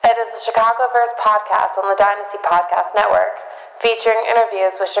the Chicagoverse podcast on the Dynasty Podcast Network, featuring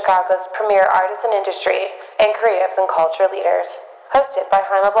interviews with Chicago's premier artists and industry and creatives and culture leaders. Hosted by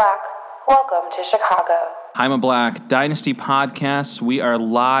Jaime Black. Welcome to Chicago. Jaime Black, Dynasty Podcast. We are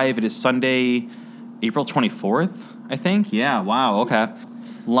live. It is Sunday, April 24th, I think. Yeah, wow, okay.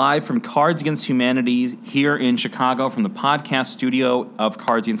 Live from Cards Against Humanity here in Chicago from the podcast studio of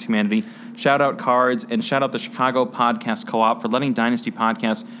Cards Against Humanity. Shout out Cards and shout out the Chicago Podcast Co-op for letting Dynasty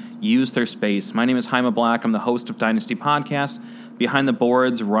Podcasts use their space. My name is Jaime Black. I'm the host of Dynasty Podcasts. Behind the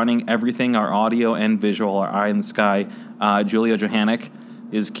boards, running everything, our audio and visual, our eye in the sky, Julia Johannick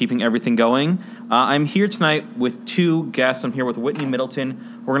is keeping everything going. I'm here tonight with two guests. I'm here with Whitney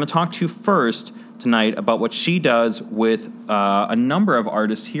Middleton. We're going to talk to first tonight about what she does with a number of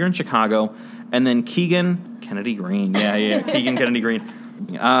artists here in Chicago, and then Keegan Kennedy Greene. Keegan Kennedy Greene.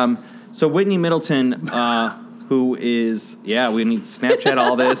 So Whitney Middleton, who is, we need to Snapchat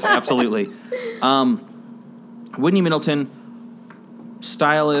all this, absolutely. Whitney Middleton,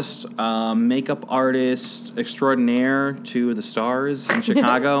 stylist, makeup artist extraordinaire to the stars in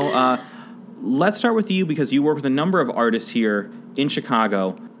Chicago. Let's start with you because you work with a number of artists here in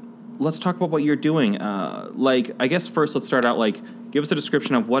Chicago. Let's talk about what you're doing. I guess first let's start out, give us a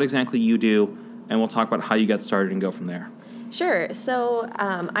description of what exactly you do, and we'll talk about how you got started and go from there. Sure. So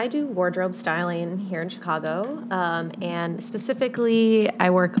I do wardrobe styling here in Chicago, and specifically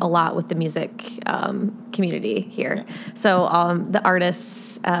I work a lot with the music community here. So the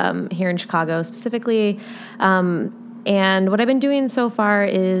artists here in Chicago specifically, and what I've been doing so far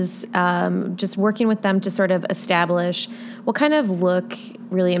is just working with them to sort of establish what kind of look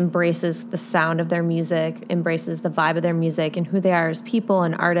really embraces the sound of their music, embraces the vibe of their music and who they are as people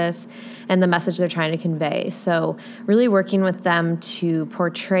and artists and the message they're trying to convey. So really working with them to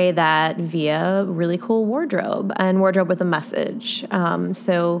portray that via really cool wardrobe and wardrobe with a message.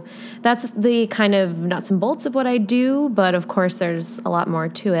 So that's the kind of nuts and bolts of what I do, but of course there's a lot more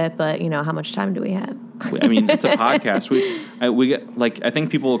to it, but how much time do we have? I mean, it's a podcast. We get I think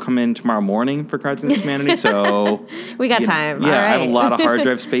people will come in tomorrow morning for Cards Against Humanity, so we got time. Yeah, all right. I have a lot of hard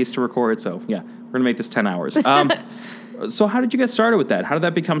drive space to record, so we're gonna make this 10 hours. So how did you get started with that? How did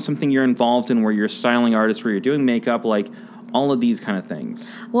that become something you're involved in, where you're styling artists, where you're doing makeup, all of these kind of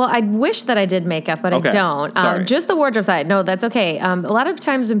things? Well, I wish that I did makeup, but I don't. Just the wardrobe side. No, that's okay. A lot of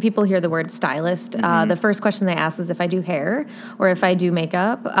times when people hear the word stylist, the first question they ask is if I do hair or if I do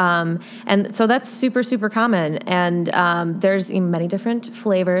makeup. And so that's super, super common. And there's many different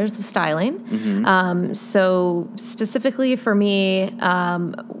flavors of styling. So specifically for me,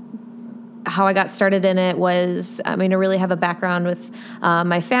 how I got started in it was, I really have a background with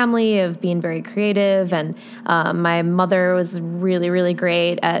my family of being very creative, and my mother was really, really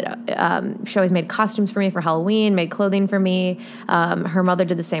great at, she always made costumes for me for Halloween, made clothing for me. Her mother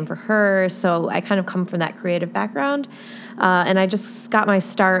did the same for her, so I kind of come from that creative background. And I just got my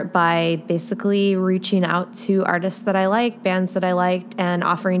start by basically reaching out to artists that I like, bands that I liked, and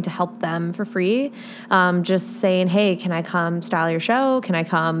offering to help them for free. Just saying, hey, can I come style your show? Can I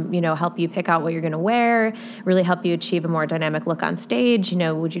come, help you pick out what you're going to wear, really help you achieve a more dynamic look on stage?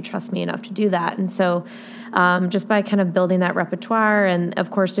 Would you trust me enough to do that? And so just by kind of building that repertoire and, of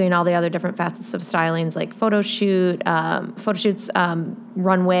course, doing all the other different facets of stylings like photo shoots,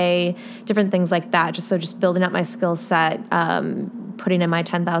 runway, different things like that. Just building up my skill set, putting in my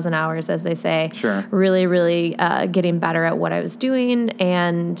 10,000 hours, as they say. Sure. Really, really getting better at what I was doing.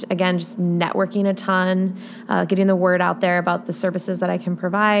 And, again, just networking a ton, getting the word out there about the services that I can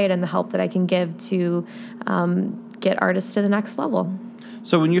provide and the help that I can give to get artists to the next level.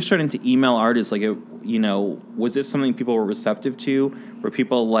 So when you're starting to email artists, was this something people were receptive to? Were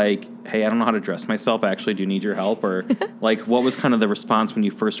people hey, I don't know how to dress myself, actually, do you need your help? Or, what was kind of the response when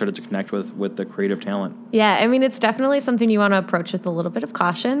you first started to connect with the creative talent? Yeah, it's definitely something you want to approach with a little bit of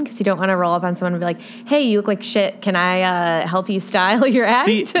caution, because you don't want to roll up on someone and be like, hey, you look like shit, can I help you style your act?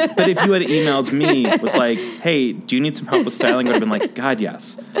 See, but if you had emailed me, it was hey, do you need some help with styling? I would have been God,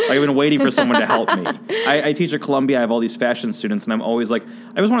 yes. I've been waiting for someone to help me. I teach at Columbia, I have all these fashion students, and I'm always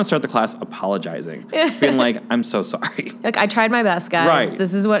I always want to start the class apologizing. Being I'm so sorry. I tried my best, guys. Right.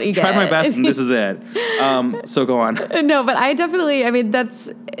 This is what you get. Tried my best, and this is it. So go on. No, but I definitely,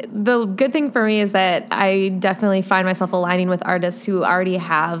 that's the good thing for me, is that I definitely find myself aligning with artists who already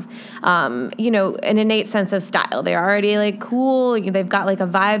have, an innate sense of style. They're already cool. They've got a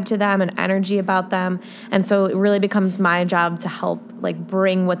vibe to them, an energy about them. And so it really becomes my job to help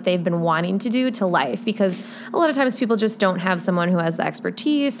bring what they've been wanting to do to life, because a lot of times people just don't have someone who has the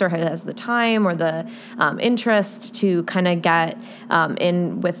expertise or who has the time or the interest to kind of get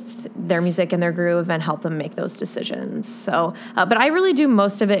in with their music and their groove and help them make those decisions. So, but I really do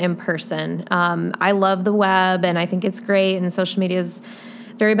most of it in person. I love the web, and I think it's great, and social media is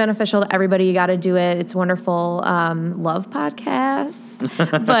very beneficial to everybody. You got to do it. It's wonderful. Love podcasts,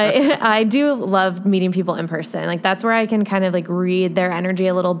 but I do love meeting people in person. Like that's where I can kind of like read their energy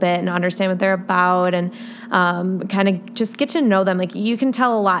a little bit and understand what they're about, and kind of just get to know them. Like you can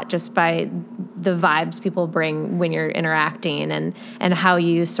tell a lot just by the vibes people bring when you're interacting, and how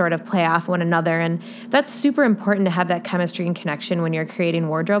you sort of play off one another. And that's super important to have that chemistry and connection when you're creating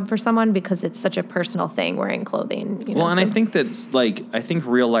wardrobe for someone, because it's such a personal thing, wearing clothing. Well, and I think that's like, I think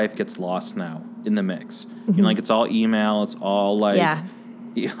real life gets lost now in the mix. Mm-hmm. You know, like it's all email, it's all like,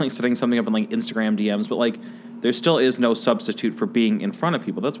 like setting something up in like Instagram DMs, but like there still is no substitute for being in front of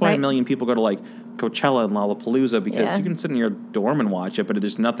people. That's why a million people go to like Coachella and Lollapalooza, because you can sit in your dorm and watch it, but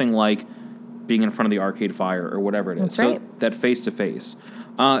there's nothing like being in front of the Arcade Fire or whatever it is. That's right. So that face-to-face.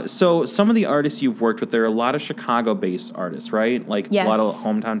 So some of the artists you've worked with, there are a lot of Chicago-based artists, right? Like it's a lot of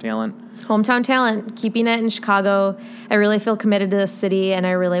hometown talent. Hometown talent, keeping it in Chicago. I really feel committed to this city, and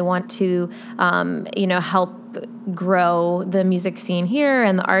I really want to, help grow the music scene here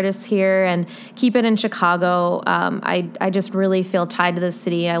and the artists here and keep it in Chicago. I just really feel tied to this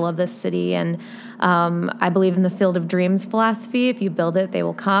city. I love this city, and I believe in the field of dreams philosophy. If you build it, they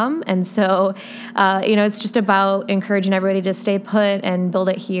will come. And so, it's just about encouraging everybody to stay put and build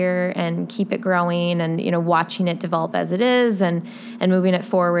it here and keep it growing, and, watching it develop as it is, and moving it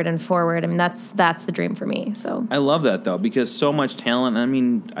forward and forward. I mean, that's the dream for me. So I love that though, because so much talent, I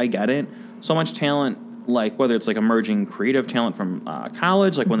mean, I get it. So much talent, like whether it's like emerging creative talent from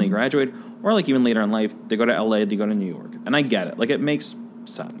college, like when they graduate, or like even later in life, they go to LA, they go to New York. And I get it. Like it makes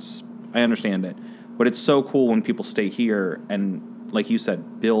sense. I understand it. But it's so cool when people stay here and, like you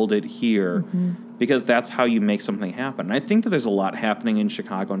said, build it here, because that's how you make something happen. And I think that there's a lot happening in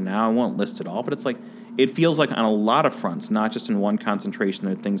Chicago now. I won't list it all, but it's like, it feels like on a lot of fronts, not just in one concentration,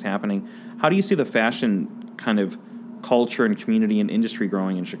 there are things happening. How do you see the fashion kind of culture and community and industry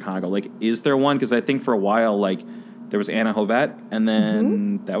growing in Chicago? Like, is there one? Because I think for a while, like, there was Anna Hovette, and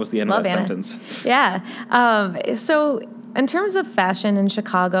then that was the end of that sentence. Yeah. So in terms of fashion in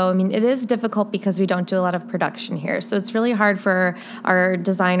Chicago, I mean, it is difficult because we don't do a lot of production here. So it's really hard for our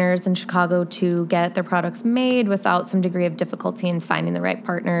designers in Chicago to get their products made without some degree of difficulty in finding the right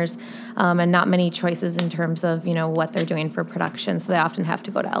partners, and not many choices in terms of, what they're doing for production. So they often have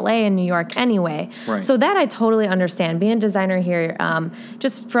to go to LA and New York anyway. Right. So that I totally understand. Being a designer here,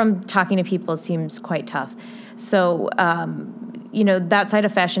 just from talking to people, seems quite tough. So, that side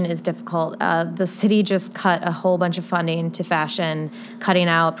of fashion is difficult. The city just cut a whole bunch of funding to fashion, cutting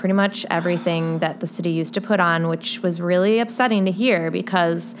out pretty much everything that the city used to put on, which was really upsetting to hear,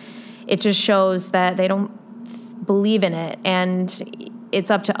 because it just shows that they don't believe in it. And it's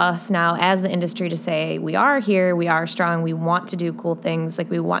up to us now as the industry to say, we are here, we are strong, we want to do cool things,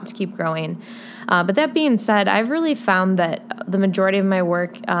 like we want to keep growing. But that being said, I've really found that the majority of my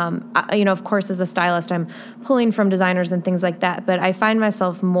work, of course, as a stylist, I'm pulling from designers and things like that, but I find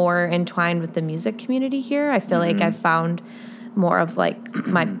myself more entwined with the music community here. I feel like I've found more of like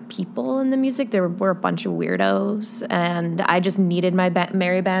my people in the music. There were a bunch of weirdos, and I just needed my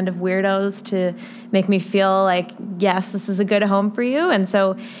merry band of weirdos to make me feel like, yes, this is a good home for you. And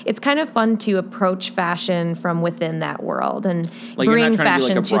so it's kind of fun to approach fashion from within that world and like bring you're not trying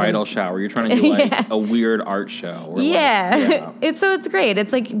fashion to do like a bridal shower. You're trying to do like a weird art show. Or It's great.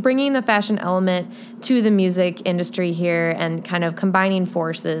 It's like bringing the fashion element to the music industry here and kind of combining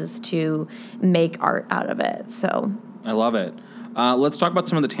forces to make art out of it. So I love it. Let's talk about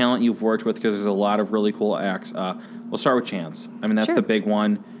some of the talent you've worked with, because there's a lot of really cool acts. We'll start with Chance. I mean, that's the big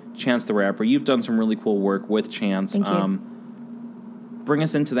one. Chance the Rapper. You've done some really cool work with Chance. Thank you. Bring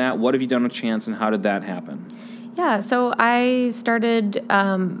us into that. What have you done with Chance, and how did that happen? Yeah, so I started,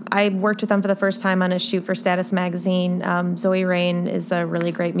 I worked with them for the first time on a shoot for Status Magazine. Zoe Rain is a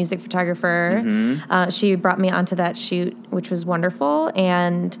really great music photographer. She brought me onto that shoot, which was wonderful,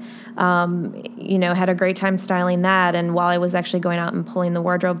 and, had a great time styling that. And while I was actually going out and pulling the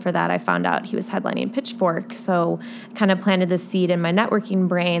wardrobe for that, I found out he was headlining Pitchfork. So kind of planted the seed in my networking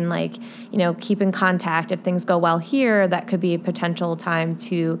brain, like, keep in contact. If things go well here, that could be a potential time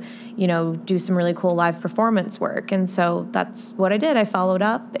to, do some really cool live performance work. And so that's what I did. I followed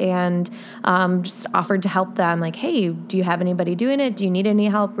up and just offered to help them. Like, hey, do you have anybody doing it? Do you need any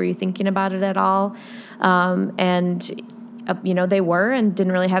help? Were you thinking about it at all? They were, and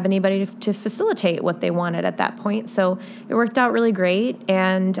didn't really have anybody to facilitate what they wanted at that point. So it worked out really great.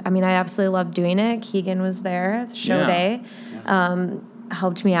 And I mean, I absolutely loved doing it. Keegan was there, the show day,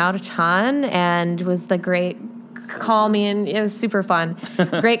 helped me out a ton, and was the great calming. It was super fun.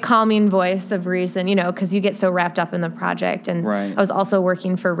 Great calming voice of reason, because you get so wrapped up in the project. And right. I was also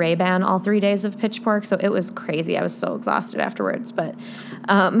working for Ray-Ban all 3 days of Pitchfork, so it was crazy. I was so exhausted afterwards. But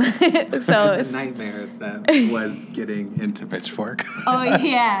so the nightmare that was getting into Pitchfork. Oh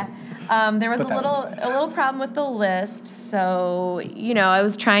yeah. There was a little problem with the list, so I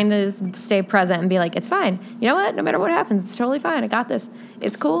was trying to stay present and be like, it's fine. You know what? No matter what happens, it's totally fine. I got this.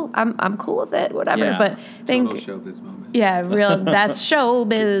 It's cool. I'm cool with it. Whatever. Yeah. But Total showbiz moment. Yeah, that's show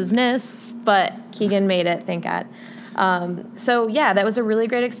business. But Keegan made it. Thank God. So yeah, that was a really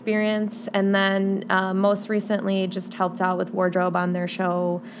great experience. And then most recently, just helped out with wardrobe on their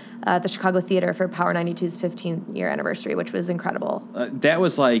show. The Chicago Theater for Power 92's 15th year anniversary, which was incredible. That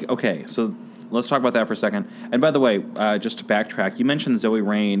was okay, so let's talk about that for a second. And by the way, just to backtrack, you mentioned Zoe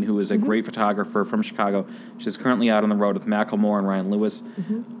Rain, who is a great photographer from Chicago. She's currently out on the road with Macklemore and Ryan Lewis.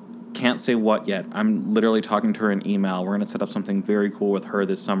 Can't say what yet. I'm literally talking to her in email. We're going to set up something very cool with her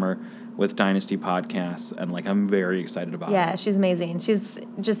this summer with Dynasty Podcasts, and I'm very excited about it. Yeah, she's amazing. She's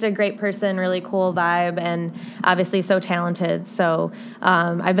just a great person, really cool vibe, and obviously so talented. So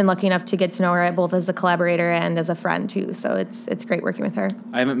I've been lucky enough to get to know her both as a collaborator and as a friend too. So it's great working with her.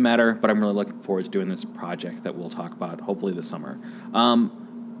 I haven't met her, but I'm really looking forward to doing this project that we'll talk about hopefully this summer.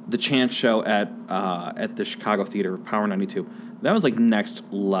 The Chance show at the Chicago Theater, Power 92, that was next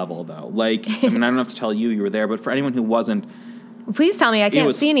level though. I don't have to tell you were there, but for anyone who wasn't, please tell me. I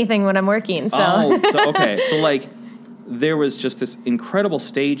can't see anything when I'm working. So. Okay. So there was just this incredible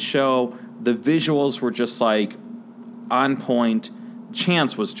stage show. The visuals were just on point.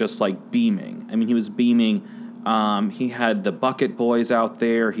 Chance was just beaming. I mean, he was beaming. He had the Bucket Boys out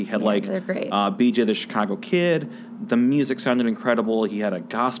there. He had they're great. BJ the Chicago Kid. The music sounded incredible. He had a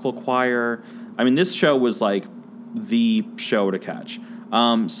gospel choir. I mean, this show was the show to catch.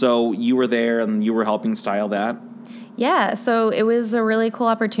 So you were there and you were helping style that. Yeah, so it was a really cool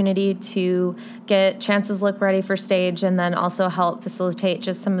opportunity to get Chance's look ready for stage and then also help facilitate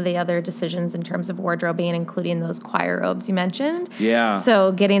just some of the other decisions in terms of wardrobing, including those choir robes you mentioned. Yeah.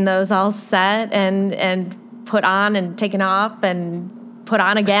 So getting those all set and put on and taken off and put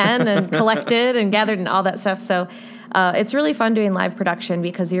on again and collected and gathered and all that stuff. So it's really fun doing live production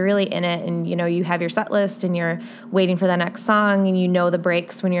because you're really in it and, you have your set list and you're waiting for the next song and the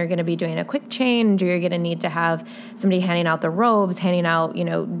breaks when you're going to be doing a quick change or you're going to need to have somebody handing out the robes, handing out,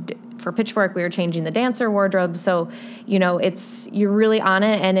 for Pitchfork, we were changing the dancer wardrobe. So, you're really on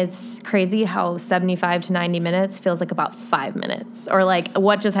it and it's crazy how 75 to 90 minutes feels like about 5 minutes or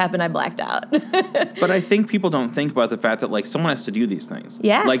what just happened, I blacked out. But I think people don't think about the fact that someone has to do these things.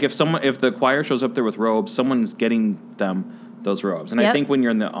 Yeah. If the choir shows up there with robes, someone's getting them those robes. And I think when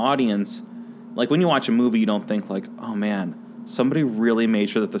you're in the audience, when you watch a movie, you don't think oh man, somebody really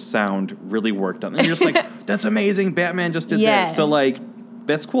made sure that the sound really worked on it. And you're just that's amazing. Batman just did this. So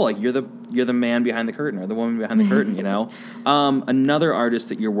that's cool. You're the man behind the curtain or the woman behind the curtain, Another artist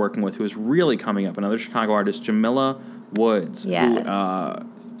that you're working with who is really coming up, another Chicago artist, Jamila Woods. Yes. Who,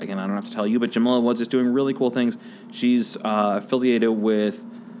 again, I don't have to tell you, but Jamila Woods is doing really cool things. She's affiliated with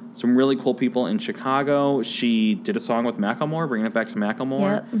some really cool people in Chicago. She did a song with Macklemore, bringing it back to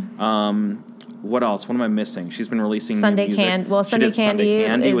Macklemore. Yep. What else? What am I missing? She's been releasing Sunday music. Candy. Well, Sunday Candy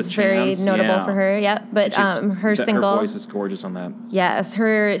is very notable for her. Yep. But her single. Her voice is gorgeous on that. Yes,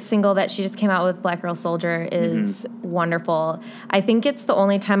 her single that she just came out with, Black Girl Soldier, is wonderful. I think it's the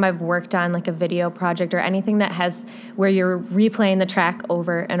only time I've worked on a video project or anything that has where you're replaying the track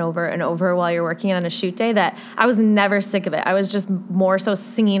over and over and over while you're working on a shoot day that I was never sick of it. I was just more so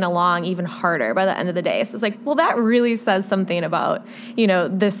singing along even harder by the end of the day. So it's that really says something about,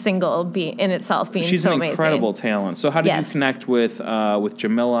 this single being in itself being She's so an amazing. Incredible talent. So how did you connect with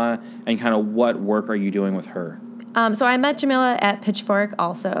Jamila and kind of what work are you doing with her? So I met Jamila at Pitchfork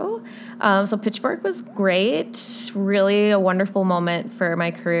also. So Pitchfork was great, really a wonderful moment for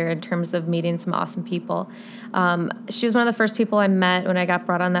my career in terms of meeting some awesome people. She was one of the first people I met when I got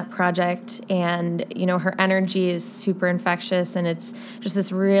brought on that project, and her energy is super infectious, and it's just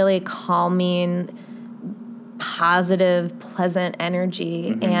this really calming, positive, pleasant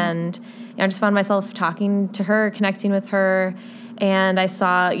energy. And I just found myself talking to her, connecting with her, and I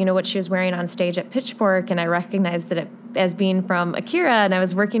saw, what she was wearing on stage at Pitchfork, and I recognized it as being from Akira, and I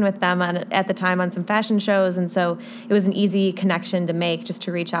was working with them at the time on some fashion shows, and so it was an easy connection to make just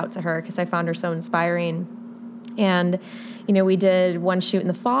to reach out to her because I found her so inspiring. And, we did one shoot in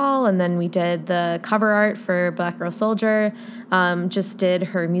the fall, and then we did the cover art for Black Girl Soldier, just did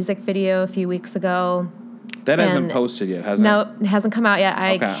her music video a few weeks ago. That hasn't posted yet, has it? No, it hasn't come out yet.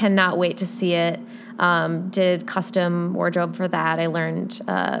 I cannot wait to see it. Did custom wardrobe for that. I learned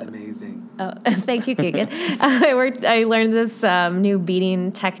It's amazing. Oh, thank you, Keegan. I learned this new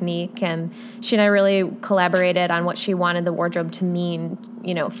beading technique, and she and I really collaborated on what she wanted the wardrobe to mean,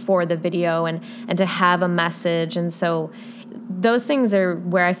 for the video and to have a message. And so those things are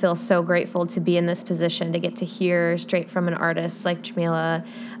where I feel so grateful to be in this position, to get to hear straight from an artist like Jamila,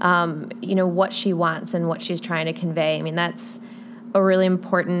 what she wants and what she's trying to convey. I mean, that's a really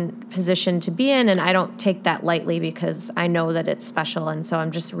important position to be in, and I don't take that lightly because I know that it's special, and so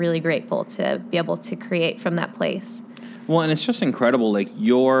I'm just really grateful to be able to create from that place. Well, and it's just incredible, like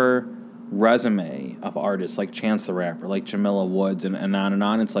your resume of artists like Chance the Rapper, like Jamila Woods, and on and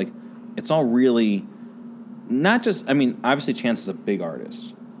on. It's like, it's all really not just, obviously Chance is a big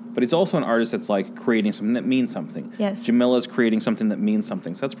artist, but he's also an artist that's like creating something that means something. Yes. Jamila's creating something that means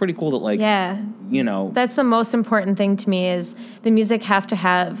something. So that's pretty cool that that's the most important thing to me is the music has to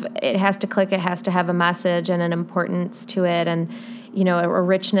click, it has to have a message and an importance to it, and a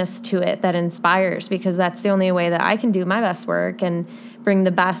richness to it that inspires, because that's the only way that I can do my best work and bring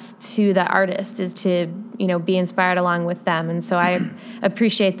the best to the artist is to, be inspired along with them. And so I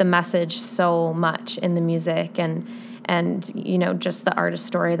appreciate the message so much in the music and just the artist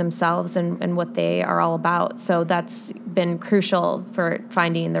story themselves and what they are all about. So that's been crucial for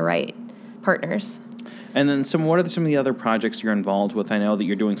finding the right partners. And then what are some of the other projects you're involved with? I know that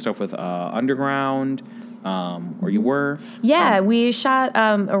you're doing stuff with Underground, or you were. Yeah, we shot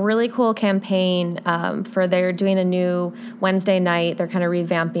a really cool campaign they're doing a new Wednesday night. They're kind of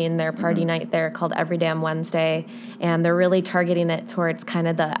revamping their party night there called Every Damn Wednesday, and they're really targeting it towards kind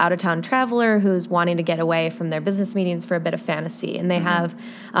of the out-of-town traveler who's wanting to get away from their business meetings for a bit of fantasy. And they have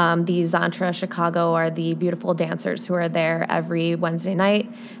the Zantra Chicago are the beautiful dancers who are there every Wednesday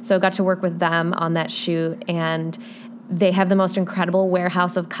night. So I got to work with them on that shoot, and they have the most incredible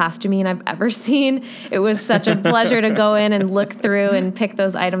warehouse of costuming I've ever seen. It was such a pleasure to go in and look through and pick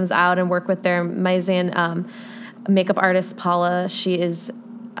those items out and work with their amazing makeup artist, Paula. She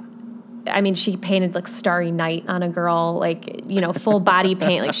painted like Starry Night on a girl, full body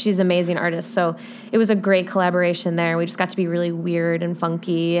paint. She's an amazing artist. So it was a great collaboration there. We just got to be really weird and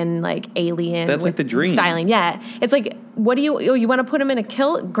funky and alien. That's like the dream. Styling. Yeah. It's like, what do you want to put him in a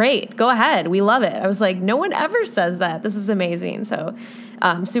kilt? Great. Go ahead. We love it. I was like, no one ever says that. This is amazing. So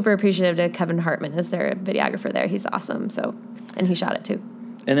super appreciative to Kevin Hartman as their videographer there. He's awesome. So, and he shot it too.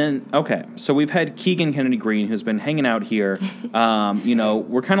 And then, so we've had Keegan Kennedy Greene, who's been hanging out here.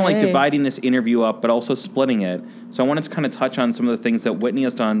 We're kind of dividing this interview up, but also splitting it. So I wanted to kind of touch on some of the things that Whitney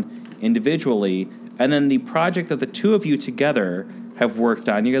has done individually, and then the project that the two of you together have worked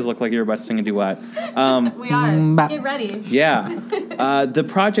on. You guys look like you're about to sing a duet. We are. Get ready. Yeah. The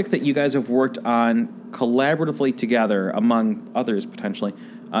project that you guys have worked on collaboratively together, among others potentially,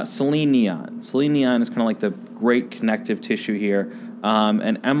 Celine Neon. Celine Neon is kind of like the great connective tissue here.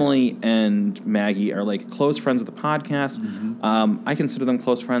 And Emily and Maggie are close friends of the podcast. Mm-hmm. I consider them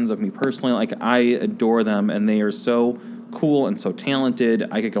close friends of me personally. I adore them, and they are so cool and so talented.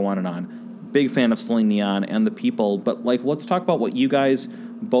 I could go on and on. Big fan of Celine Neon and the people. But let's talk about what you guys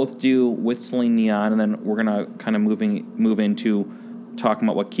both do with Celine Neon, and then we're gonna kind of move into talking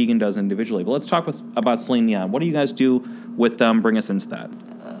about what Keegan does individually. But let's talk about Celine Neon. What do you guys do with them? Bring us into that.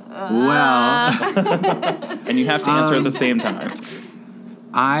 Well, and you have to answer at the same time.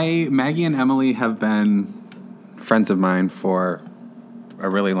 Maggie and Emily have been friends of mine for a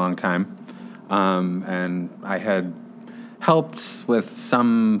really long time. And I had helped with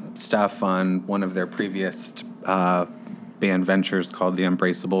some stuff on one of their previous band ventures called The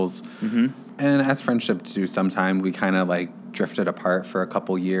Unbraceables. Mm-hmm. And as friendships do sometime, we kind of drifted apart for a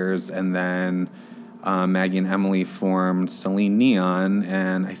couple years. And then Maggie and Emily formed Celine Neon.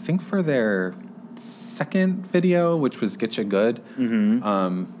 And I think for their second video, which was Get Ya Good,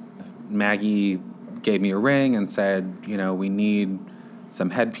 Maggie gave me a ring and said, we need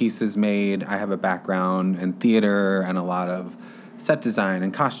some headpieces made. I have a background in theater and a lot of set design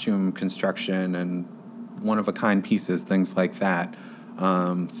and costume construction and one-of-a-kind pieces, things like that.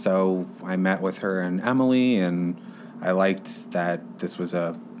 So I met with her and Emily, and I liked that this was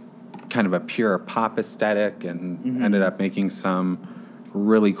a kind of a pure pop aesthetic, and ended up making some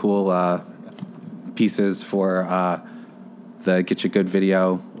really cool pieces for the Get Ya Good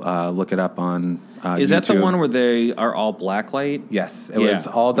video. Look it up on Is YouTube. that the one where they are all blacklight? Yes, it was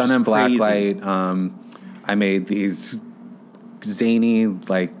all done in blacklight. I made these zany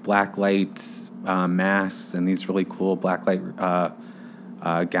blacklight masks and these really cool blacklight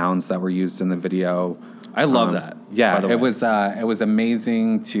gowns that were used in the video. I love that. Yeah, it was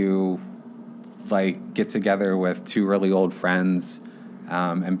amazing to get together with two really old friends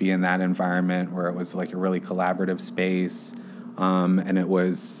and be in that environment where it was a really collaborative space. And it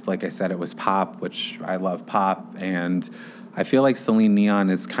was, like I said, it was pop, which I love pop. And I feel like Celine Dion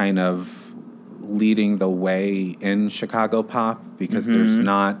is kind of leading the way in Chicago pop because there's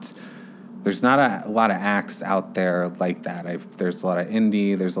not a lot of acts out there like that. There's a lot of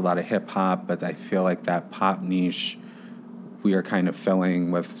indie, there's a lot of hip hop, but I feel like that pop niche we are kind of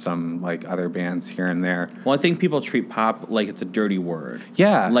filling with some like other bands here and there. Well, I think people treat pop like it's a dirty word.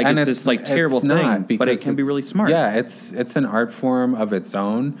 Yeah, like it's this like terrible thing, but it can be really smart. Yeah, it's an art form of its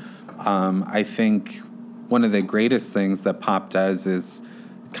own. I think one of the greatest things that pop does is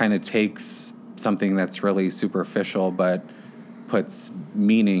kind of takes something that's really superficial, but puts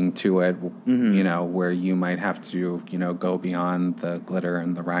meaning to it, you know, where you might have to, you know, go beyond the glitter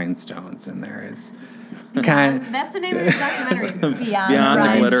and the rhinestones, and there is that's the name of the documentary.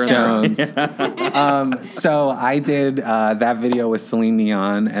 Beyond the Rhinestones. So I did that video with Celine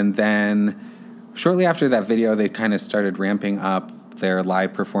Dion, and then shortly after that video, they kind of started ramping up their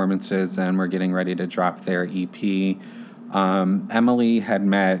live performances, and we're getting ready to drop their EP. Emily had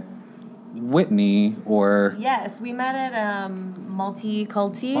met Whitney, or... Yes, we met at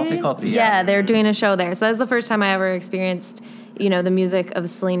Multiculti. Multiculti, yeah. They're doing a show there. So that was the first time I ever experienced, you know, the music of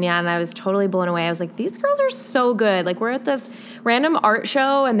Celine Dion, and I was totally blown away. I was like, these girls are so good. Like, we're at this random art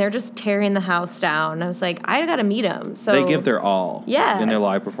show, and they're just tearing the house down. I was like, I got to meet them. So they give their all in their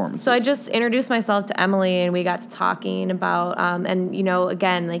live performances. So I just introduced myself to Emily, and we got to talking about, and, you know,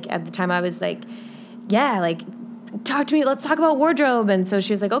 again, like, at the time I was like, yeah, like, talk to me, let's talk about wardrobe. And so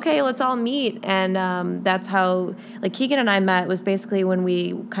she was like, okay, let's all meet. And that's how, like, Keegan and I met, was basically when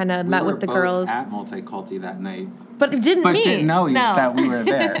we kind of met with the girls. We were both at Multiculti that night. But didn't know that we were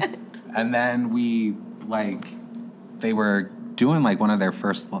there. And then we, like, they were doing, like, one of their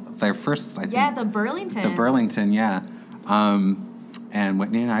first, I think. Yeah, the Burlington. The Burlington, yeah. And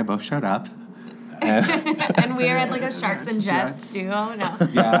Whitney and I both showed up. And we were at like a Sharks and Jets duo. No.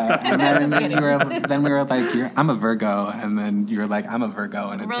 Yeah, and then we were like, I'm a Virgo, and then you were like, I'm a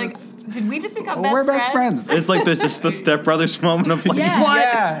Virgo, and we're just like, did we just become best we're friends? best friends. It's like there's just the Step Brothers moment of like, yeah, what?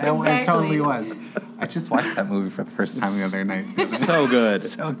 Yeah, exactly. It totally was. I just watched that movie for the first time the other night. So good.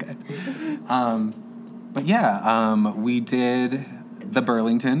 So good. But yeah, we did the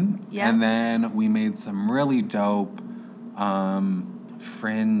Burlington, and then we made some really dope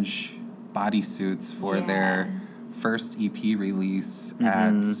fringe bodysuits for their first EP release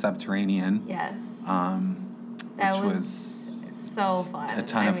at Subterranean. Yes. That was so fun. A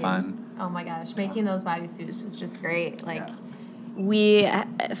ton of fun. Oh my gosh, making those bodysuits was just great. Like, we,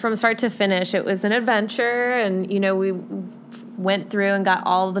 from start to finish, it was an adventure, and, you know, we went through and got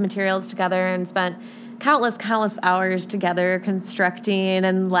all the materials together and spent countless hours together constructing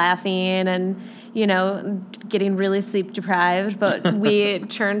and laughing and, you know, getting really sleep deprived, but we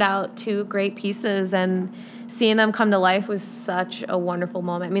churned out 2 great pieces, and seeing them come to life was such a wonderful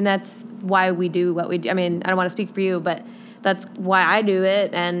moment. I mean, that's why we do what we do. I mean, I don't want to speak for you, but that's why I do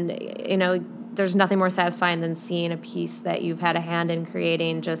it. And, you know, there's nothing more satisfying than seeing a piece that you've had a hand in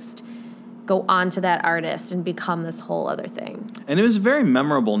creating just go on to that artist and become this whole other thing. And it was a very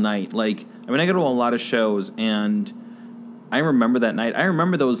memorable night. Like, I mean, I go to a lot of shows, and I remember that night. I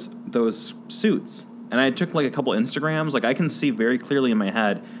remember those suits, and I took like a couple Instagrams. Like, I can see very clearly in my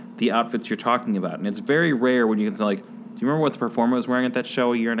head the outfits you're talking about, and it's very rare when you can say, like, do you remember what the performer was wearing at that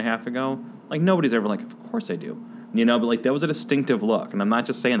show a year and a half ago? Like, nobody's ever like, of course I do, you know. But like, that was a distinctive look, and I'm not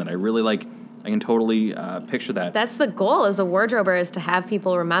just saying that. I really like. I can totally picture that. That's the goal as a wardrober, is to have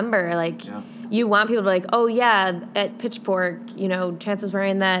people remember. Like, you want people to be like, oh, yeah, at Pitchfork, you know, Chance was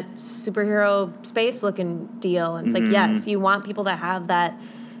wearing that superhero space-looking deal. And it's like, yes, you want people to have that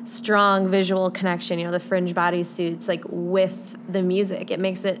strong visual connection, you know, the fringe bodysuits, like, with the music. It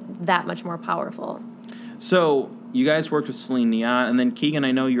makes it that much more powerful. So you guys worked with Celine Dion, and then Keegan,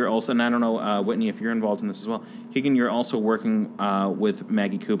 I know you're also, and I don't know, Whitney, if you're involved in this as well. Keegan, you're also working with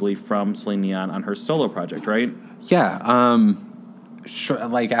Maggie Kubley from Celine Dion on her solo project, right? Yeah.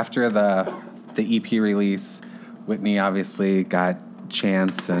 Like after the EP release, Whitney obviously got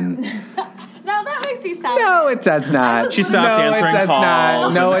Chance and... No, that makes me sound... No, it does not. She stopped answering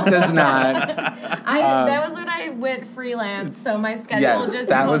calls. No, it does not. That was when I went freelance, so my schedule just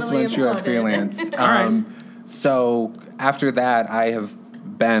that totally was when she went freelance. All right. So after that, I have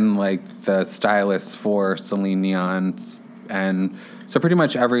been like the stylist for Celine Dion, and so pretty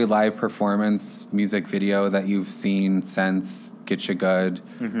much every live performance music video that you've seen since Get You Good,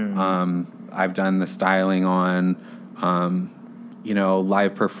 I've done the styling on. You know,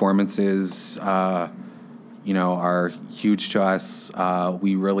 live performances, you know, are huge to us.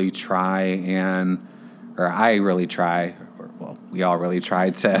 We really try we all really try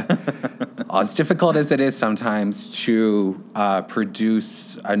to as difficult as it is sometimes to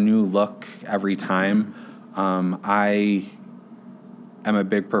produce a new look every time, I am a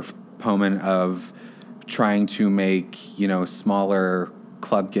big proponent of trying to make, smaller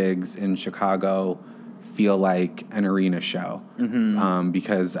club gigs in Chicago feel like an arena show.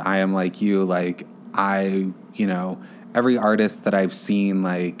 Because I am like you, like every artist that I've seen,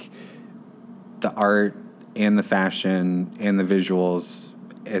 like the art and the fashion and the visuals,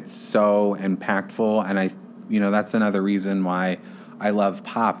 it's so impactful. And that's another reason why I love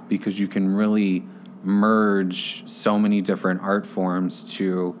pop, because you can really merge so many different art forms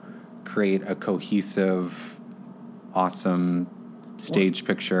to create a cohesive, awesome stage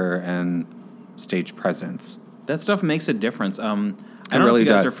picture and stage presence. That stuff makes a difference. I don't know really if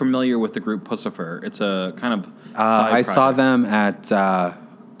you guys does. are familiar with the group Pussifer. It's a kind of I side saw project. them at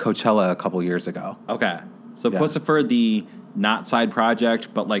Coachella a couple years ago. Okay. So Yeah. Pussifer, the not side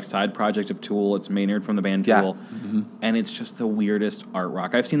project, but like side project of Tool. It's Maynard from the band Tool. Yeah. And it's just the weirdest art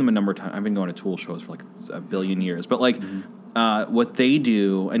rock. I've seen them a number of times. I've been going to Tool shows for like a billion years. But like what they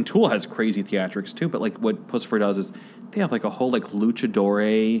do, and Tool has crazy theatrics too, but like what Pussifer does is they have like a whole like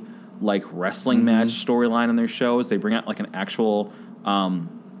luchador like wrestling match storyline in their shows. They bring out like an actual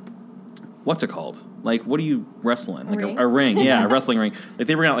what's it called? Like, what are you wrestling? Like Ring? a ring. Yeah, a wrestling ring. Like,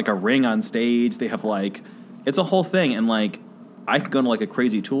 they bring out, like, a ring on stage. They have, like, it's a whole thing. And, like, I can go to, like, a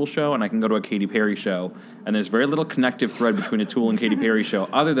Crazy Tool show and I can go to a Katy Perry show. And there's very little connective thread between a Tool and Katy Perry show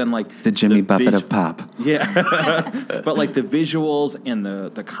other than, like... The Jimmy Buffett of pop. Yeah. But, like, the visuals and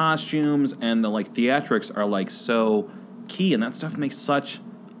the costumes and the, like, theatrics are, like, so key. And that stuff makes such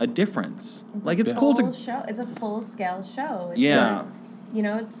a difference. It's cool to... Show. It's a full-scale show. It's Yeah.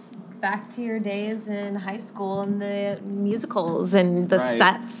 It's back to your days in high school and the musicals and the Right.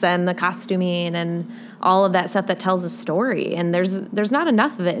 sets and the costuming and all of that stuff that tells a story. And there's not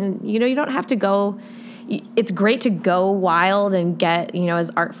enough of it. And, you don't have to go... It's great to go wild and get,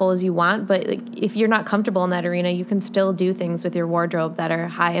 as artful as you want. But if you're not comfortable in that arena, you can still do things with your wardrobe that are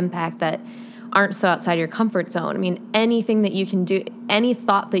high impact, that aren't so outside your comfort zone. I mean, anything that you can do, any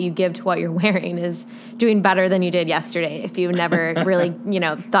thought that you give to what you're wearing is doing better than you did yesterday if you never really,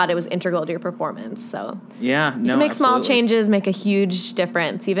 thought it was integral to your performance. So Yeah, you can make small changes, make a huge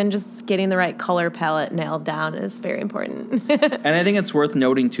difference. Even just getting the right color palette nailed down is very important. And I think it's worth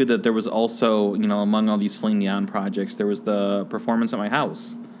noting, too, that there was also, among all these Celine Dion projects, there was the performance at my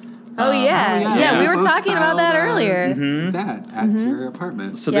house. Yeah, we were talking about that earlier. That at your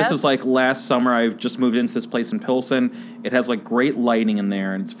apartment. So this was like last summer. I just moved into this place in Pilsen. It has like great lighting in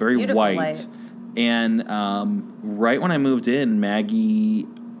there, and it's very Beautiful white. light. And right when I moved in, Maggie,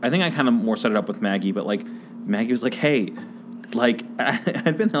 I think I kind of more set it up with Maggie, but like Maggie was like, "Hey, like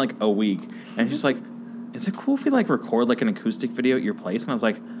I'd been there like a week, and she's like, is it cool if we like record like an acoustic video at your place?" And I was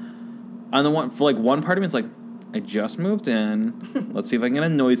like, on the one part of me is like, I just moved in. Let's see if I can get a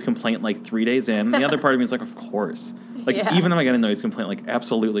noise complaint like 3 days in. The other part of me is like, of course. Even if I get a noise complaint, like,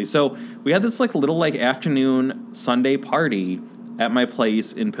 absolutely. So we had this like little like afternoon Sunday party at my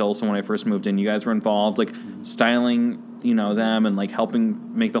place in Pilsen when I first moved in. You guys were involved, like styling, them and like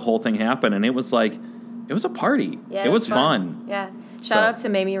helping make the whole thing happen. And it was like, it was a party. Yeah, it was fun. Yeah. Shout out to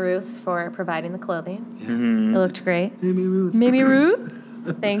Mamie Ruth for providing the clothing. Yes. It looked great. Mamie Ruth.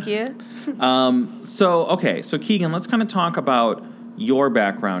 Thank you. So Keegan, let's kind of talk about your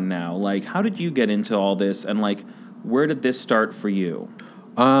background now. Like, how did you get into all this, and like, where did this start for you?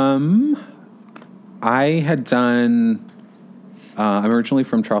 I had done. I'm originally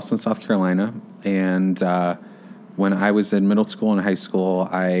from Charleston, South Carolina, and when I was in middle school and high school,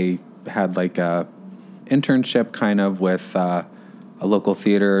 I had like a internship kind of with a local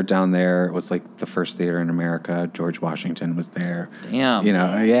theater down there. It was like the first theater in America. George Washington was there. Damn.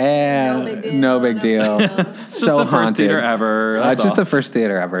 No big deal. Just the first theater ever. Just the first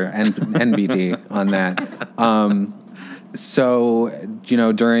theater ever, and NBD on that. So,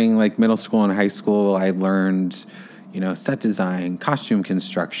 during like middle school and high school, I learned, set design, costume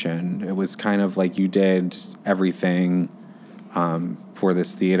construction. It was kind of like you did everything for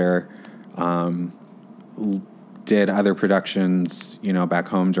this theater. Did other productions, back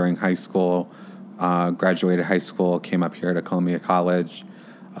home during high school, graduated high school, came up here to Columbia College,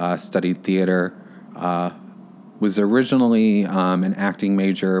 studied theater, was originally an acting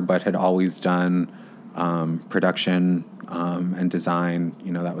major, but had always done production and design.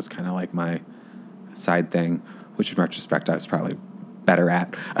 That was kind of like my side thing, which in retrospect I was probably better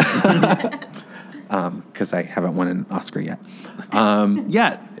at because I haven't won an Oscar yet.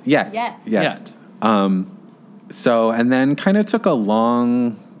 Yet. So, and then kind of took a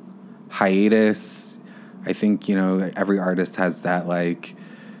long hiatus. I think, every artist has that, like,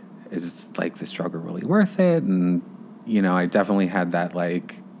 is like the struggle really worth it? And, I definitely had that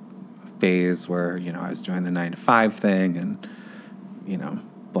like phase where, I was doing the 9-to-5 thing and,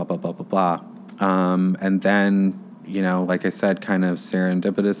 blah, blah, blah, blah, blah. And then, like I said, kind of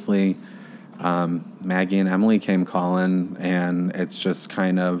serendipitously, Maggie and Emily came calling, and it's just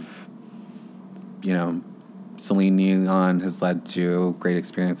kind of, Celine Neon has led to great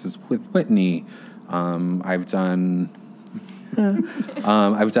experiences with Whitney. I've done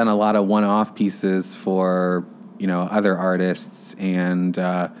a lot of one-off pieces for, other artists, and,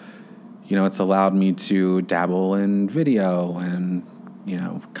 it's allowed me to dabble in video and,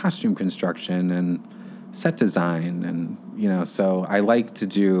 costume construction and set design. And, so I like to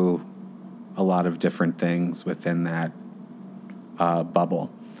do a lot of different things within that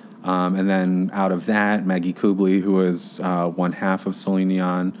bubble. And then out of that, Maggie Kubley, who is one half of Celine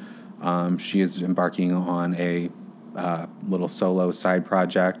Neon, she is embarking on a little solo side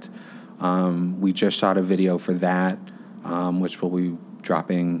project. We just shot a video for that, which will be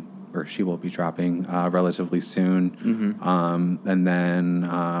dropping, or she will be dropping relatively soon. Mm-hmm. And then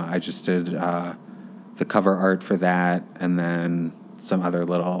I just did the cover art for that, and then some other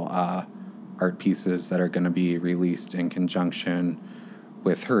little art pieces that are going to be released in conjunction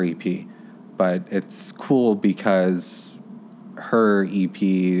with her EP. But it's cool because her EP,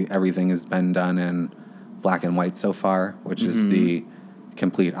 everything has been done in black and white so far, which is the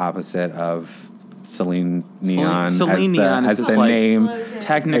complete opposite of Celine Neon. Celine Neon is the like name.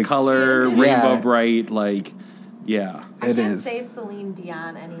 Technicolor, Rainbow Bright, like, yeah. I can't say Celine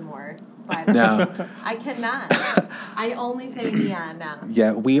Dion anymore. But No. I cannot. I only say Neon now.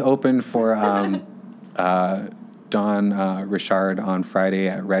 Yeah, we opened for Dawn Richard on Friday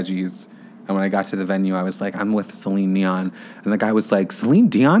at Reggie's. And when I got to the venue, I was like, I'm with Celine Neon. And the guy was like, Celine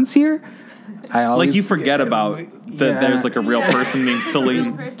Dion's here? Like, you forget about that there's like a real person named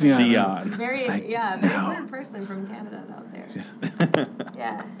Celine Dion. Very, like, very important person from Canada out there.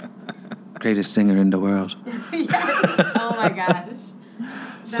 Yeah. Greatest singer in the world. Yes. Oh my gosh.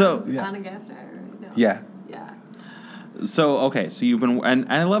 So, on a guest star, right? No. Yeah. Yeah. So, okay, so you've been,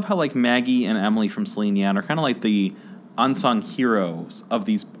 and I love how like Maggie and Emily from Celine Neon are kind of like the unsung heroes of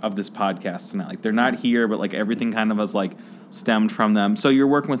this podcast tonight. Like, they're not here, but like everything kind of has like stemmed from them. So you're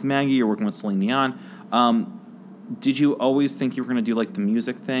working with Maggie, you're working with Celine Neon. Did you always think you were going to do like the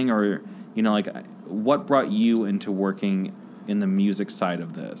music thing, or, like what brought you into working in the music side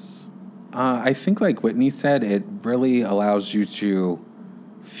of this? I think like Whitney said, it really allows you to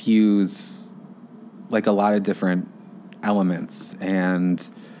fuse like a lot of different elements. And,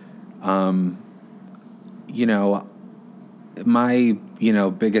 my,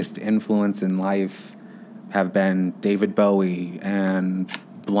 biggest influence in life have been David Bowie and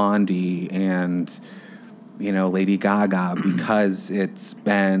Blondie and, Lady Gaga, because it's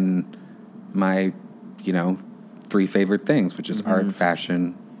been my, 3 favorite things, which is art,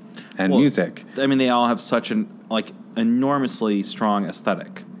 fashion, and music. I mean, they all have such an like enormously strong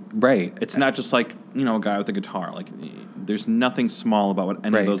aesthetic. Right. It's not just like, a guy with a guitar. Like, there's nothing small about what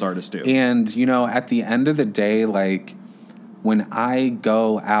any of those artists do. And, at the end of the day, like, when I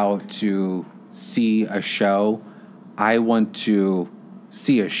go out to see a show, I want to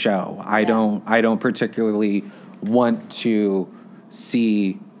see a show. Yeah. I don't particularly want to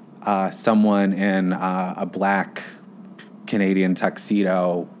see someone in a black Canadian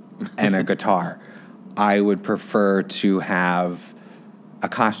tuxedo and a guitar. I would prefer to have a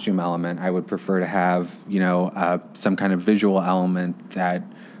costume element. I would prefer to have, some kind of visual element that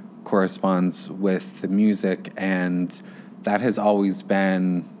corresponds with the music. And that has always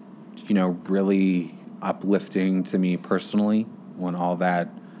been, really uplifting to me personally when all that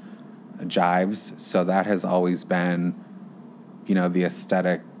jives. So that has always been, the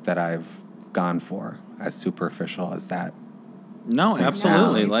aesthetic that I've gone for, as superficial as that. No,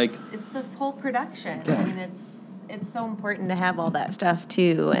 absolutely. It's the whole production. Yeah. I mean, it's so important to have all that stuff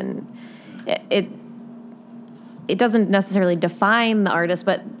too, and it doesn't necessarily define the artist,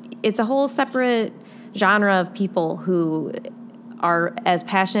 but it's a whole separate genre of people who are as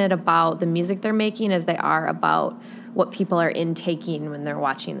passionate about the music they're making as they are about what people are intaking when they're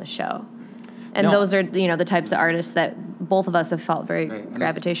watching the show. And those are, the types of artists that both of us have felt very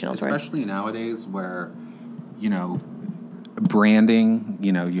gravitational towards. Especially nowadays where, branding,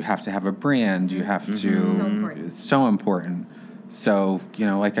 you have to have a brand, you have to, it's so important. So,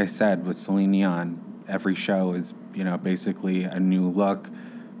 like I said, with Celine Neon, every show is, basically a new look,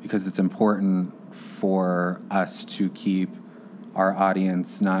 because it's important for us to keep our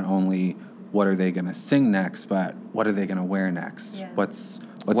audience not only what are they going to sing next, but what are they going to wear next? Yeah.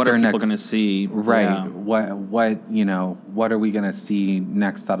 what are people going to see? Right. Yeah. What are we going to see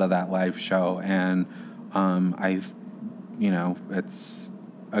next out of that live show? And it's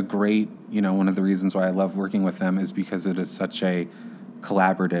a great, one of the reasons why I love working with them is because it is such a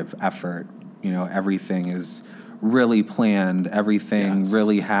collaborative effort. Everything is really planned. Everything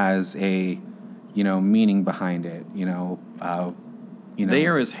really has a, meaning behind it. They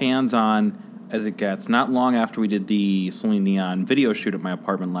are as hands-on as it gets. Not long after we did the Celine Dion video shoot at my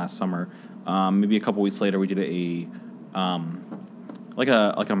apartment last summer, maybe a couple weeks later, we did a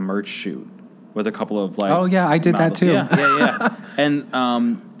merch shoot with a couple of Oh yeah, I did models. that too. Yeah.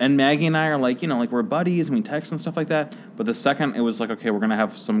 And Maggie and I are we're buddies and we text and stuff like that. But the second it was okay, we're gonna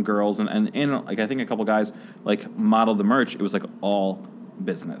have some girls and I think a couple guys modeled the merch. It was all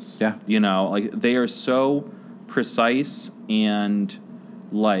business. Yeah. They are so precise and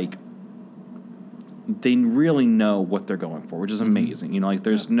they really know what they're going for, which is amazing.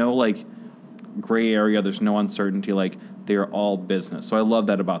 There's no gray area. There's no uncertainty. They are all business. So I love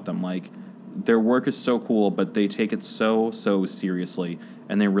that about them. Their work is so cool, but they take it so seriously,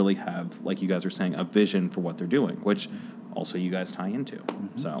 and they really have, like you guys are saying, a vision for what they're doing, which also you guys tie into.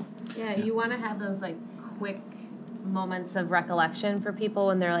 Mm-hmm. So yeah, you want to have those quick moments of recollection for people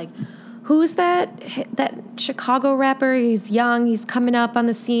when they're who's that Chicago rapper? He's young. He's coming up on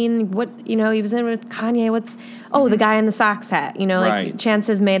the scene. He was in with Kanye. The guy in the socks hat. Right. Chance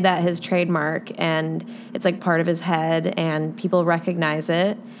has made that his trademark, and it's part of his head, and people recognize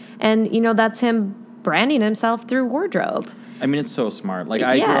it. And, that's him branding himself through wardrobe. I mean, it's so smart.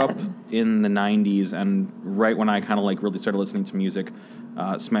 I grew up in the 90s, and right when I kind of really started listening to music,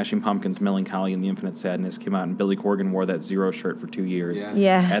 Smashing Pumpkins' Melancholy and the Infinite Sadness came out, and Billy Corgan wore that Zero shirt for 2 years.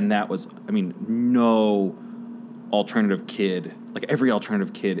 Yeah. And that was, no alternative kid, every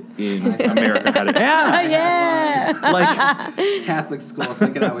alternative kid in America had it. Yeah! Catholic school,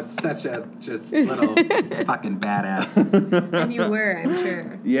 thinking I was such a just little fucking badass. And you were, I'm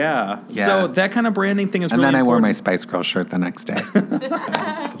sure. Yeah. So that kind of branding thing is and really important. And then I wore my Spice Girl shirt the next day.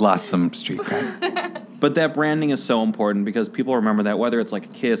 Lost some street cred. But that branding is so important because people remember that, whether it's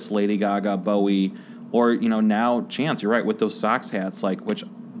Kiss, Lady Gaga, Bowie, or, now Chance, you're right, with those socks hats, which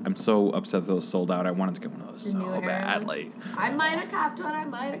I'm so upset those sold out. I wanted to get one of those so badly. I might have copped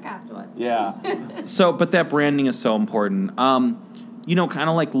one. Yeah. But that branding is so important. Kind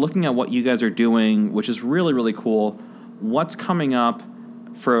of looking at what you guys are doing, which is really, really cool. What's coming up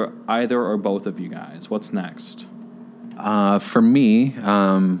for either or both of you guys? What's next? For me,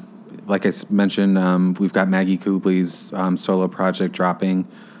 like I mentioned, we've got Maggie Kubley's solo project dropping.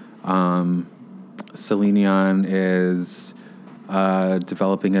 Celine Dion is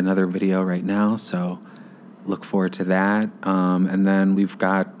developing another video right now, so look forward to that. And then we've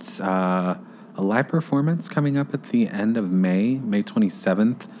got a live performance coming up at the end of May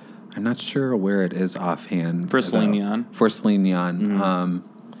 27th. I'm not sure where it is offhand. For Celine Dion. Mm-hmm.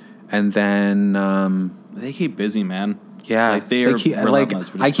 And then they keep busy, man. Yeah, they keep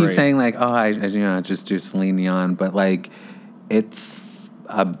relentless, I keep great. saying I just do Celine Dion, but it's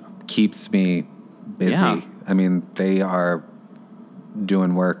keeps me busy. Yeah. I mean, they are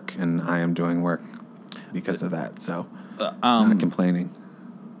doing work, and I am doing work because of that. So, not complaining.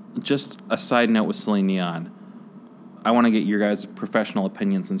 Just a side note with Celine Dion. I want to get your guys' professional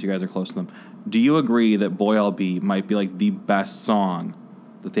opinion since you guys are close to them. Do you agree that Boy I'll Be might be the best song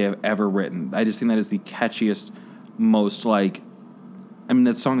that they have ever written? I just think that is the catchiest, most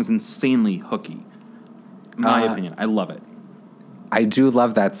that song is insanely hooky. In my opinion, I love it. I do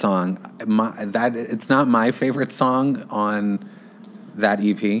love that song. It's not my favorite song on that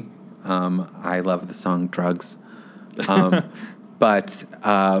EP. I love the song Drugs. But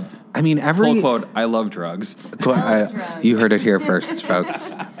full quote, I love drugs. You heard it here first, folks.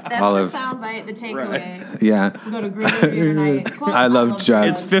 That's the soundbite, the takeaway. Right. Yeah. We go to Greene review tonight. Quote, I love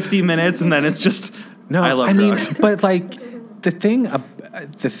drugs. It's 50 minutes, and then it's just, I love drugs. But the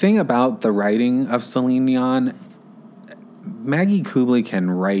thing about the writing of Celine Dion, Maggie Kubley can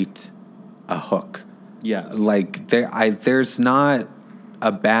write a hook. Yes. There's not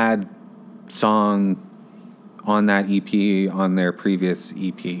a bad song on that EP, on their previous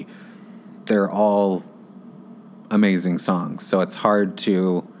EP. They're all amazing songs. So it's hard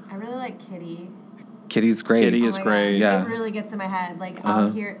to... I really like Kitty. Kitty's great. Kitty is great. Yeah. It really gets in my head.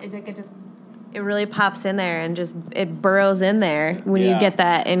 I'll hear it, it really pops in there and just, it burrows in there when you get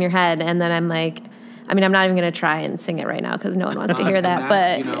that in your head. And then I'm I'm not even going to try and sing it right now because no one wants to hear that.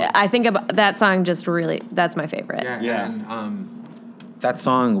 But I think about that song just really, that's my favorite. Yeah. And, that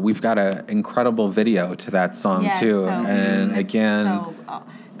song, we've got an incredible video to that song too. So and again,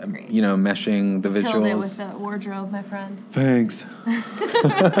 meshing the visuals. Killed it with the wardrobe, my friend. Thanks.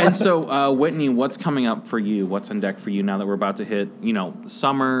 And so, Whitney, what's coming up for you? What's on deck for you now that we're about to hit,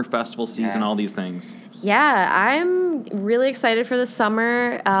 summer, festival season, all these things? Yeah, I'm really excited for the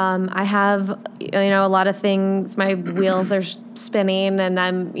summer. I have, a lot of things. My wheels are spinning, and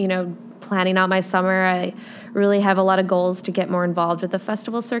I'm, planning out my summer. I really have a lot of goals to get more involved with the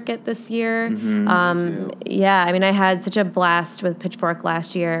festival circuit this year. Yeah, I had such a blast with Pitchfork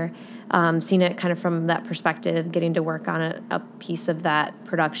last year. Seeing it kind of from that perspective, getting to work on a piece of that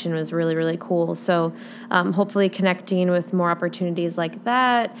production was really, really cool. So hopefully connecting with more opportunities like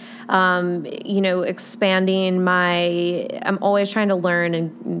that, expanding I'm always trying to learn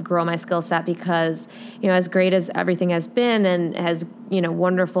and grow my skill set because, as great as everything has been and as,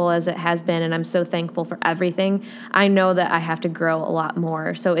 wonderful as it has been, and I'm so thankful for everything, I know that I have to grow a lot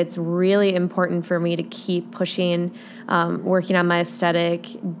more. So it's really important for me to keep pushing, working on my aesthetic,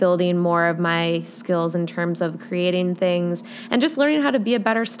 building more of my skills in terms of creating things, and just learning how to be a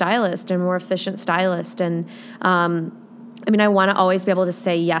better stylist and more efficient stylist. And I want to always be able to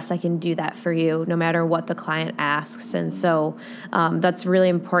say, yes, I can do that for you, no matter what the client asks. And so that's really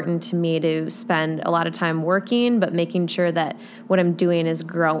important to me, to spend a lot of time working, but making sure that what I'm doing is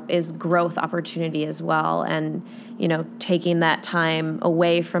growth opportunity as well. And, taking that time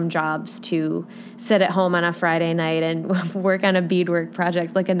away from jobs to sit at home on a Friday night and work on a beadwork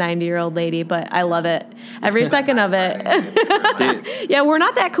project like a 90-year-old lady. But I love it. Every second of it. Yeah, we're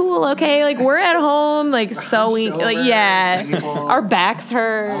not that cool, okay? Like, we're at home, like, sewing. Like, yeah. Tables. Our backs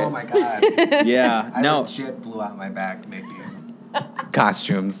hurt. Oh, my God. Yeah. I legit blew out my back making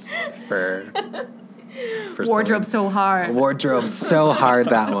costumes for Wardrobe so hard. Wardrobe so hard,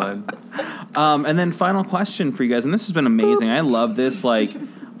 that one. And then final question for you guys, and this has been amazing. I love this. Like,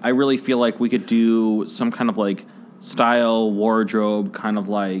 I really feel like we could do some kind of like style wardrobe kind of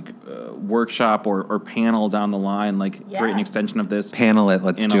like workshop or panel down the line, like create an extension of this. Panel it,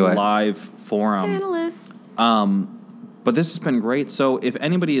 let's do it. In a live forum. Panelists. But this has been great. So if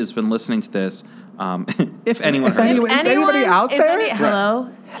anybody has been listening to this, if anyone, is anybody out there? Hello.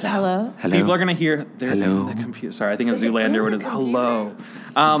 People are going to hear the computer. Sorry, I think it's Zoolander would have. Hello.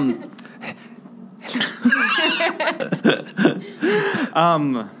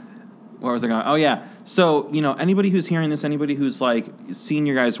 Where was I going? Oh, yeah. So, anybody who's hearing this, anybody who's like seen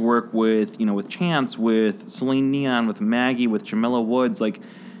your guys' work with, with Chance, with Celine Neon, with Maggie, with Jamila Woods, like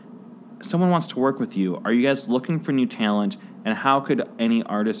someone wants to work with you. Are you guys looking for new talent? And how could any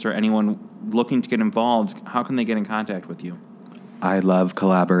artist or anyone looking to get involved, how can they get in contact with you? I love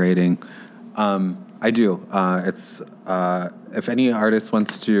collaborating. I do. It's if any artist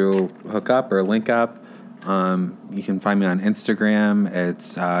wants to hook up or link up, you can find me on Instagram.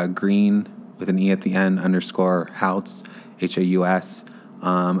 It's Greene with an E at the end _House, Haus.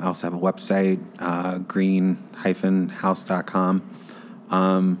 I also have a website, greene-house.com.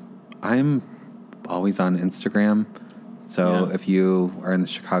 I'm always on Instagram. So if you are in the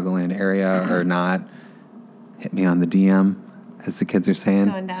Chicagoland area or not, hit me on the DM, as the kids are saying.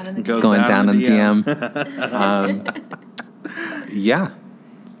 Going down in the DM. Yeah.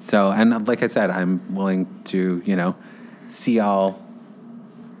 So, and like I said, I'm willing to, see all.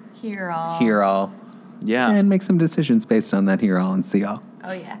 Hear all. Yeah. And make some decisions based on that hear all and see all.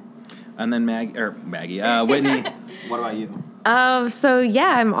 Oh, yeah. And then Maggie, Whitney, what about you?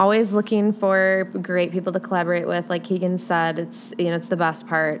 I'm always looking for great people to collaborate with. Like Keegan said, it's the best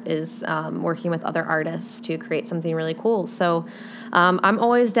part is working with other artists to create something really cool. So I'm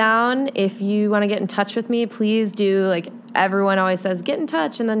always down. If you want to get in touch with me, please do. Like everyone always says, get in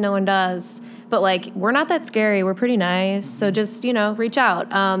touch, and then no one does. But like, we're not that scary. We're pretty nice. So just, reach out.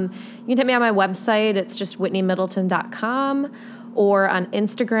 You can hit me on my website. It's just whitneymiddleton.com, or on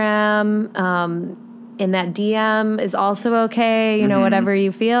Instagram. In that DM is also okay, whatever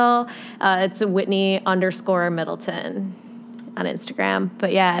you feel. It's Whitney_Middleton on Instagram.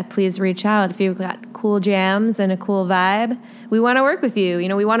 But yeah, please reach out if you've got cool jams and a cool vibe. We want to work with you.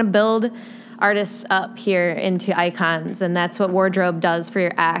 We want to build artists up here into icons, and that's what wardrobe does for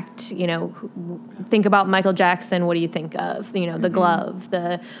your act. Think about Michael Jackson. What do you think of? The glove,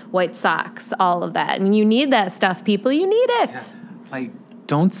 the white socks, all of that. You need that stuff, people. You need it. Yeah.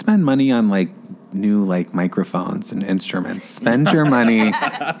 Don't spend money on new microphones and instruments. Spend your money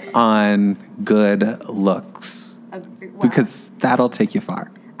on good looks, because that'll take you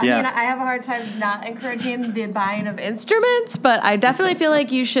far. I have a hard time not encouraging the buying of instruments, but I definitely feel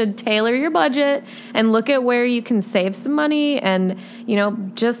like you should tailor your budget and look at where you can save some money and,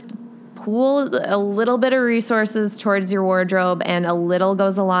 just pool a little bit of resources towards your wardrobe, and a little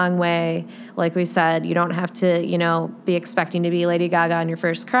goes a long way. Like we said, you don't have to, be expecting to be Lady Gaga on your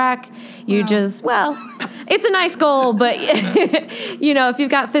first crack. You it's a nice goal, but if you've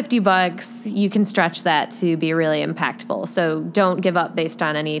got $50, you can stretch that to be really impactful. So don't give up based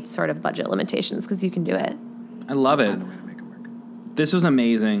on any sort of budget limitations, because you can do it. I love it. This was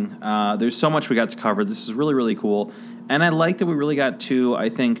amazing. There's so much we got to cover. This is really, really cool. And I like that we really got to, I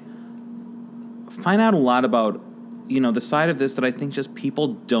think, find out a lot about, the side of this that I think just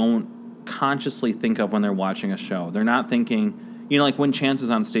people don't consciously think of when they're watching a show. They're not thinking, like when Chance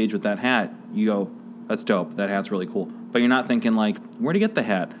is on stage with that hat, you go, that's dope. That hat's really cool. But you're not thinking, like, where'd he get the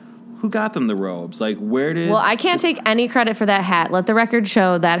hat? Who got them the robes? Like, where did... Well, I can't take any credit for that hat. Let the record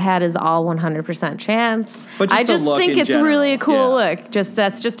show that hat is all 100% Chance. But I just think it's general, really a cool look.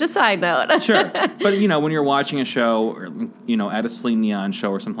 That's just a side note. Sure. But, when you're watching a show or, at a Celine Dion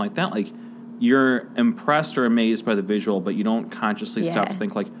show or something like that, like, you're impressed or amazed by the visual, but you don't consciously stop to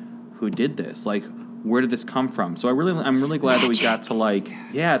think, like, who did this? Like, where did this come from? So I'm really glad that we got to, like,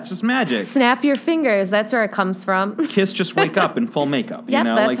 it's just magic. Snap your fingers. That's where it comes from. Kiss just wake up in full makeup. Yeah,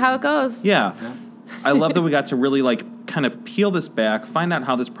 that's how it goes. Yeah. I love that we got to really, like, kind of peel this back, find out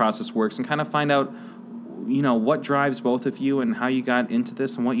how this process works, and kind of find out, what drives both of you and how you got into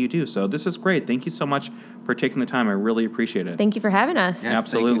this and what you do. So this is great. Thank you so much for taking the time. I really appreciate it. Thank you for having us. Yes,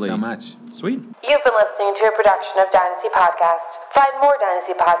 absolutely. Thank you so much. Sweet. You've been listening to a production of Dynasty Podcast. Find more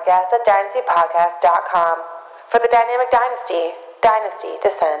Dynasty Podcasts at dynastypodcast.com. For the Dynamic Dynasty, Dynasty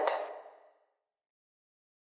Descend.